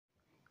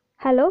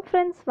Hello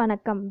friends,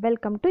 வணக்கம்.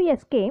 Welcome to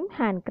எஸ்கேம்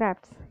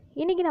ஹேண்ட்கிராஃப்ட்ஸ்.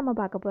 இன்றைக்கி நம்ம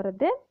பார்க்க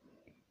போகிறது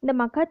இந்த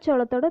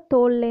மக்காச்சோளத்தோட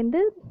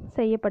தோல்லேருந்து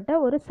செய்யப்பட்ட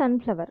ஒரு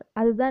சன்ஃப்ளவர்.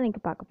 அதுதான்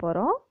இன்றைக்கி பார்க்க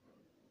போகிறோம்.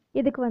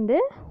 இதுக்கு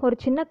ஒரு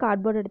சின்ன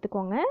கார்ட்போர்டு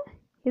எடுத்துக்கோங்க.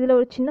 இதில்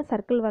ஒரு சின்ன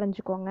சர்க்கிள்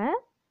வரைஞ்சிக்கோங்க.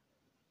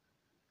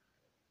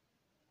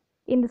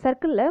 இந்த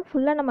சர்க்கிளில்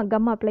ஃபுல்லாக நம்ம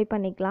கம் அப்ளை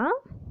பண்ணிக்கலாம்.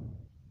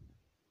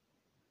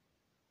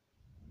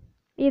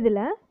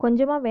 இதில்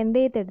கொஞ்சமாக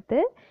வெந்தயத்தை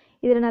எடுத்து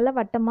இதில் நல்லா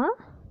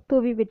வட்டமாக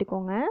தூவி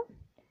விட்டுக்கோங்க.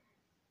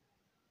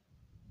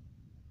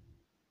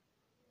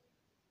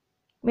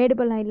 மேடு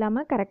பள்ளம்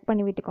இல்லாமல் கரெக்ட்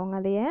பண்ணி விட்டுக்கோங்க.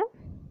 அதையே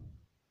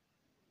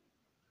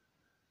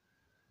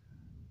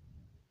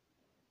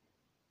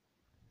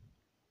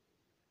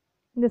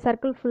இந்த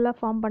சர்க்கிள் ஃபுல்லாக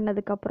ஃபார்ம்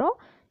பண்ணதுக்கப்புறம்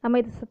நம்ம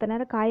இது சற்று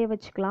நேரம் காய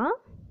வச்சுக்கலாம்.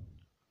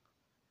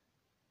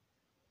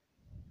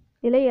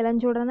 இதில்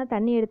இளஞ்சூடான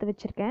தண்ணி எடுத்து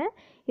வச்சுருக்கேன்.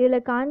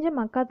 இதில் காஞ்ச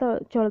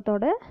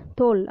மக்காச்சோளத்தோட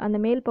தோல், அந்த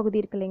மேல் பகுதி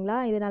இருக்கு இல்லைங்களா,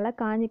 இது நல்லா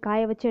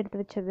காய வச்சு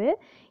எடுத்து வச்சது.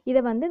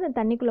 இதை இந்த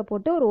தண்ணிக்குள்ளே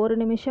போட்டு ஒரு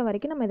நிமிஷம்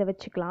வரைக்கும் நம்ம இதை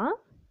வச்சுக்கலாம்.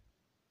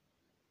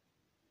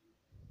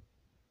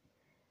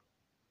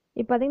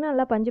 இப்போ பார்த்திங்கன்னா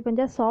நல்லா பஞ்சு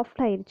பஞ்சாக சாஃப்ட்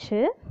ஆயிடுச்சு.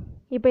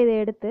 இப்போ இதை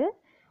எடுத்து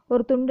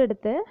ஒரு துண்டு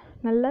எடுத்து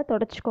நல்லா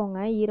தொடச்சிக்கோங்க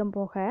ஈரம்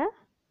போக.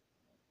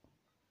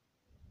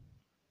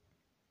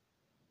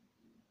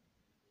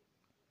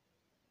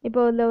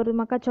 இப்போ இதில் ஒரு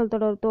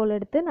மக்காச்சோளத்தோட ஒரு தோல்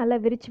எடுத்து நல்லா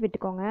விரித்து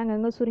விட்டுக்கோங்க.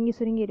 அங்கங்கே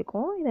சுருங்கி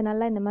இருக்கும். இதை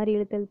நல்லா இந்த மாதிரி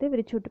இழுத்து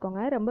விரித்து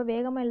விட்டுக்கோங்க. ரொம்ப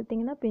வேகமாக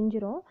இழுத்திங்கன்னா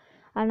பிஞ்சிரும்.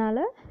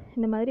 அதனால்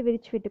இந்த மாதிரி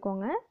விரித்து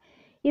விட்டுக்கோங்க.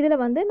 இதில்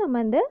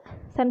நம்ம இந்த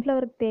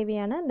சன்ஃப்ளவருக்கு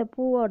தேவையான இந்த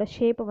பூவோட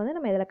ஷேப்பை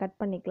நம்ம இதில் கட்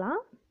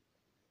பண்ணிக்கலாம்.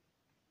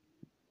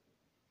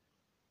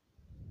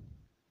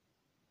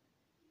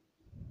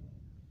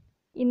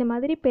 இந்த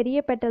மாதிரி பெரிய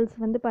பெட்டல்ஸ்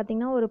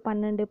பார்த்திங்கன்னா ஒரு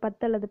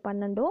 10 அல்லது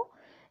 12,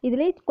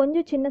 இதுலேயே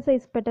கொஞ்சம் சின்ன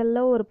சைஸ்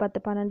பெட்டலில் ஒரு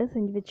 10-12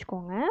 செஞ்சு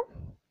வச்சுக்கோங்க.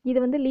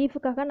 இது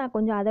லீஃபுக்காக நான்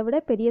கொஞ்சம் அதை விட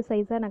பெரிய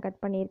சைஸாக நான்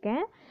கட்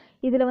பண்ணியிருக்கேன்.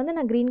 இதில்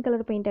நான் க்ரீன்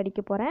கலர் பெயிண்ட்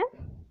அடிக்க போகிறேன்.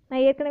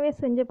 நான் ஏற்கனவே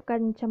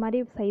காமிச்ச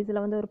மாதிரி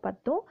சைஸில் ஒரு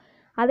 10,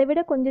 அதை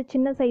விட கொஞ்சம்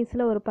சின்ன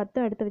சைஸில் ஒரு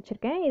 10 எடுத்து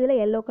வச்சுருக்கேன்.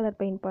 இதில் எல்லோ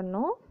கலர் பெயிண்ட்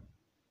பண்ணோம்.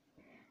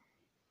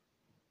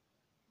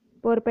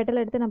 இப்போ ஒரு பெட்டல்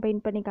எடுத்து நான்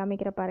பெயிண்ட் பண்ணி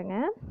காமிக்கிற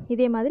பாருங்கள்.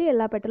 இதே மாதிரி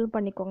எல்லா பெட்டலும்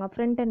பண்ணிக்கோங்க.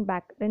 ஃப்ரண்ட் அண்ட்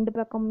பேக் ரெண்டு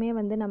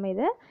பக்கமுமே நம்ம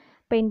இதை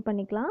பெயிண்ட்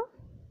பண்ணிக்கலாம்.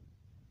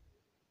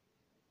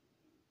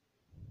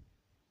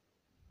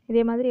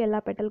 இதே மாதிரி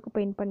எல்லா பெட்டலுக்கும்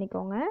பெயிண்ட்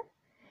பண்ணிக்கோங்க.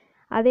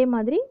 அதே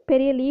மாதிரி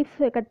பெரிய லீஃப்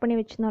கட்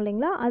பண்ணி வச்சுருந்தோம்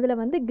இல்லைங்களா,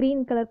 அதில்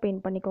க்ரீன் கலர்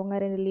பெயிண்ட் பண்ணிக்கோங்க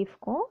 2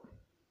 லீஃப்க்கும்.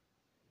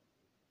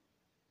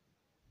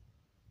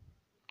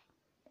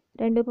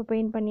 2 இப்போ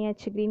பெயிண்ட்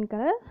பண்ணியாச்சு க்ரீன்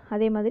கலர்.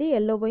 அதே மாதிரி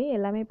எல்லோவையும்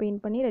எல்லாமே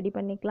பெயிண்ட் பண்ணி ரெடி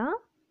பண்ணிக்கலாம்.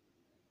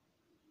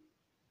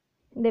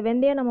 இந்த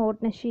வெந்தயம் நம்ம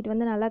ஒட்டின ஷீட்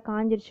நல்லா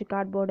காஞ்சிருச்சு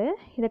கார்ட்போர்டு.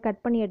 இதை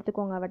கட் பண்ணி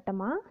எடுத்துக்கோங்க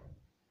வட்டமாக.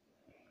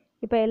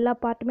 இப்போ எல்லா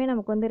பார்ட்டுமே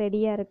நமக்கு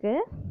ரெடியாக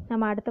இருக்குது.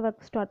 நம்ம அடுத்த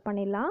ஒர்க் ஸ்டார்ட்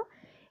பண்ணிடலாம்.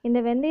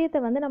 இந்த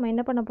வெந்தயத்தை நம்ம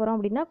என்ன பண்ண போகிறோம்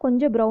அப்படின்னா,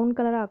 கொஞ்சம் ப்ரௌன்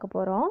கலராக ஆக்க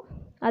போகிறோம்.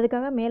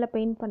 அதுக்காக மேலே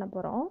பெயிண்ட் பண்ண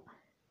போகிறோம்.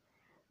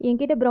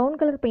 என்கிட்ட ப்ரௌன்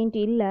கலர் பெயிண்ட்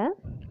இல்லை.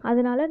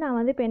 அதனால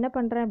நான் இப்போ என்ன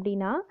பண்ணுறேன்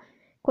அப்படின்னா,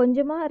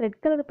 கொஞ்சமாக red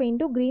colour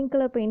பெயிண்ட்டும் green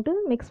colour பெயிண்ட்டும்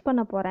mix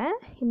பண்ண போகிறேன்.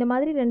 இந்த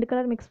மாதிரி 2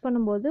 கலர் மிக்ஸ்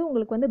பண்ணும்போது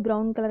உங்களுக்கு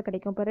ப்ரௌன் கலர்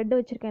கிடைக்கும். இப்போ ரெட்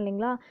வச்சுருக்கேன்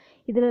இல்லைங்களா,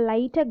 இதில்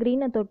லைட்டாக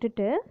க்ரீனை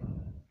தொட்டுட்டு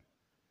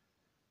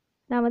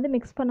நான்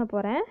மிக்ஸ் பண்ண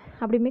போகிறேன்.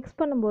 அப்படி மிக்ஸ்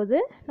பண்ணும்போது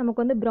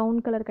நமக்கு ப்ரௌன்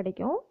கலர்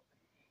கிடைக்கும்.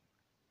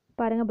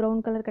 பாருங்கள்,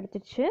 ப்ரௌன் கலர்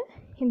கிடச்சிருச்சு.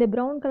 இந்த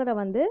ப்ரௌன் கலரை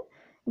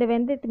இந்த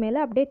வெந்தயத்து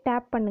மேலே அப்படியே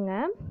டேப்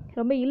பண்ணுங்கள்.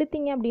 ரொம்ப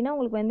இழுத்திங்க அப்படின்னா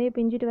உங்களுக்கு வெந்தயம்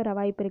பிஞ்சிட்டு வர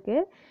வாய்ப்பு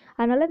இருக்குது.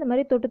 அதனால் இந்த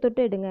மாதிரி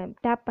தொட்டு எடுங்க,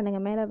 டேப்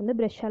பண்ணுங்கள். மேலே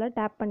ப்ரெஷ்ஷால்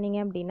டேப் பண்ணிங்க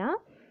அப்படின்னா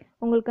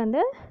உங்களுக்கு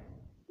அந்த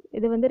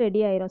இது ரெடி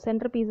ஆயிரும்.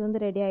 சென்டர் பீஸ்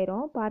ரெடி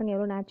ஆயிரும். பாருங்கள்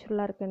எவ்வளோ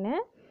நேச்சுரலாக இருக்குன்னு.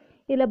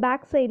 இதில்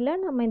பேக் சைடில்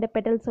நம்ம இந்த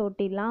பெட்டல்ஸை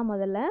ஒட்டிடலாம்.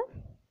 முதல்ல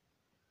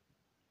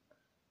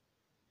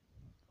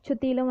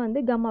சுற்றிலும்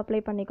கம்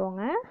அப்ளை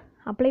பண்ணிக்கோங்க.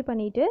 அப்ளை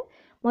பண்ணிவிட்டு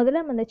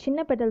முதல்ல நம்ம இந்த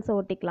சின்ன பெட்டல்ஸை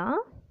ஒட்டிக்கலாம்.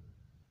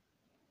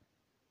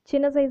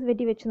 சின்ன சைஸ்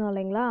வெட்டி வச்சுருந்தோம்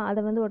இல்லைங்களா,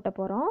 அதை ஒட்ட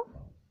போகிறோம்.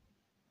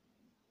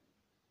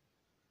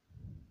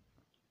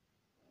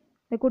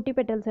 இந்த குட்டி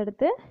பெட்டல்ஸ்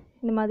எடுத்து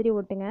இந்த மாதிரி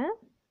ஒட்டுங்க.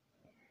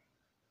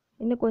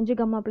 இன்னும் கொஞ்சம்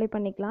கம் அப்ளை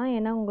பண்ணிக்கலாம்,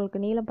 ஏன்னா உங்களுக்கு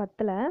நீளம்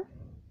பத்தலை.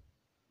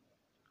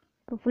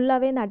 இப்போ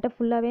ஃபுல்லாகவே இந்த அட்டை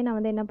ஃபுல்லாகவே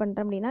நான் என்ன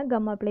பண்ணுறேன் அப்படின்னா,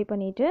 கம் அப்ளை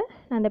பண்ணிவிட்டு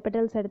நான் அந்த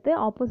பெட்டல்ஸ் எடுத்து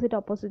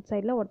ஆப்போசிட்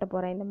சைடில் ஒட்ட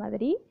போகிறேன். இந்த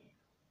மாதிரி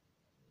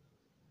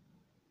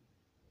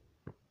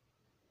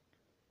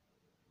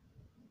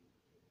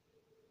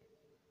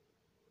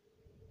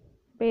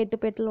இப்போ 8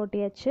 பெட்டல்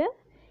ஒட்டியாச்சு.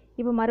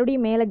 இப்போ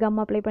மறுபடியும் மேலே கம்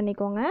அப்ளை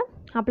பண்ணிக்கோங்க.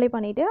 அப்ளை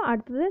பண்ணிவிட்டு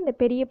அடுத்தது இந்த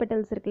பெரிய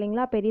பெட்டல்ஸ் இருக்குது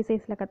இல்லைங்களா, பெரிய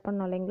சைஸில் கட்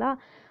பண்ணோம் இல்லைங்களா,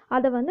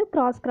 அதை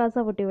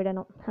க்ராஸாக ஒட்டி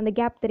விடணும். அந்த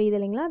கேப் தெரியுது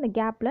இல்லைங்களா, அந்த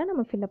கேப்பில்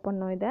நம்ம ஃபில்லப்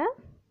பண்ணோம். இதை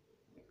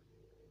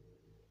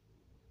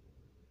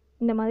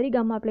இந்த மாதிரி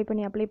கம் அப்ளை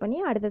பண்ணி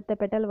அடுத்தடுத்த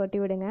பெட்டல் ஒட்டி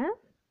விடுங்க.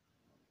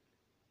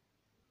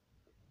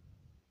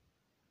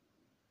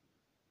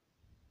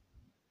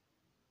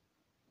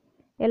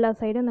 எல்லா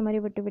சைடும் இந்த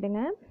மாதிரி ஒட்டி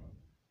விடுங்க.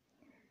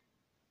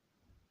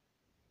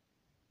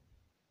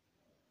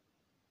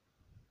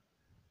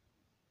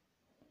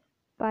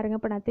 பாருங்கள்,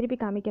 இப்போ நான் திருப்பி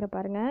காமிக்கிறேன்.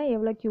 பாருங்கள்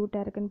எவ்வளோ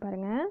க்யூட்டாக இருக்குன்னு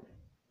பாருங்கள்.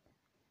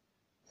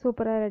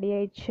 சூப்பராக ரெடி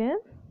ஆயிடுச்சு.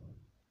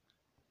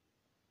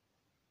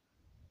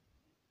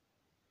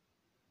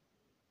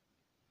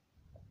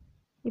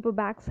 இப்போ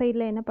பேக்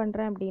சைடில் என்ன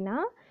பண்ணுறேன் அப்படின்னா,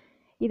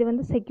 இது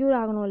வந்து செக்யூர்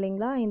ஆகணும்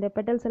இல்லைங்களா, இந்த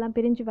பெட்டல்ஸ் எல்லாம்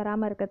பிரிஞ்சு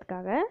வராமல்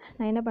இருக்கிறதுக்காக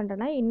நான் என்ன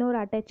பண்ணுறேன்னா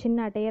இன்னொரு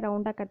சின்ன அட்டையை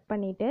ரவுண்டாக கட்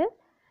பண்ணிவிட்டு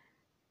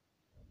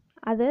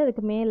அதை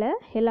அதுக்கு மேலே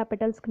எல்லா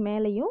பெட்டல்ஸ்க்கு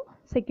மேலேயும்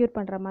செக்யூர்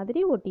பண்ணுற மாதிரி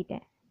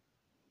ஒட்டிட்டேன்.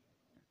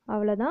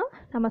 அவ்வளோதான்,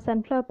 நம்ம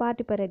சன்ஃப்ளவர்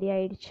பார்ட் இப்போ ரெடி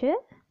ஆயிடுச்சு.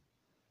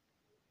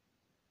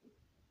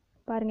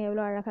 பாருங்கள்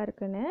எவ்வளோ அழகாக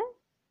இருக்குன்னு.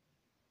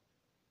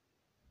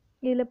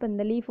 இதில் இப்போ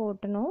இந்த லீஃப்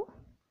ஒட்டணும்.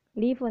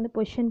 லீஃப் வந்து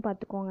பொசிஷன்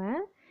பார்த்துக்கோங்க,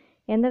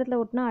 எந்த இடத்துல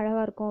ஒட்டினா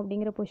அழகாக இருக்கும்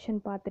அப்படிங்கிற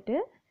பொசிஷன் பார்த்துட்டு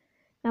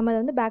நம்ம அதை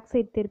வந்து பேக்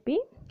சைட் திருப்பி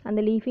அந்த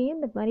லீஃபையும்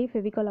இந்த மாதிரி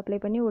ஃபெவிகால் அப்ளை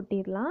பண்ணி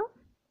ஒட்டிடலாம்.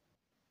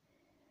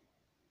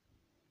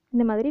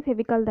 இந்த மாதிரி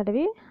ஃபெவிகால்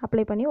தடவி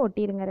அப்ளை பண்ணி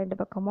ஒட்டிடுங்க 2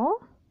 பக்கமும்.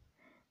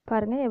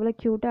 பாருங்கள் எவ்வளோ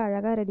க்யூட்டாக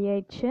அழகாக ரெடி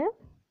ஆயிடுச்சு.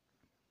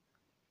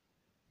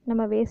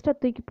 நம்ம வேஸ்ட்டாக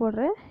தூக்கி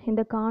போடுற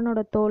இந்த கானோட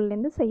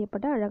தோல்லேருந்து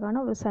செய்யப்பட்ட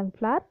அழகான ஒரு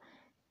சன்ஃப்ளவர்.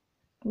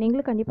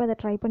 நீங்களும் கண்டிப்பாக அதை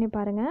ட்ரை பண்ணி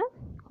பாருங்கள்.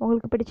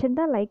 உங்களுக்கு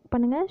பிடிச்சிருந்தால் லைக்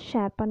பண்ணுங்கள்,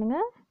 ஷேர்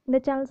பண்ணுங்கள், இந்த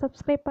சேனல்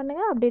சப்ஸ்கிரைப்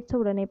பண்ணுங்கள், அப்டேட்ஸை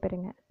உடனே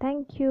பெறுங்க.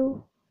 தேங்க்யூ.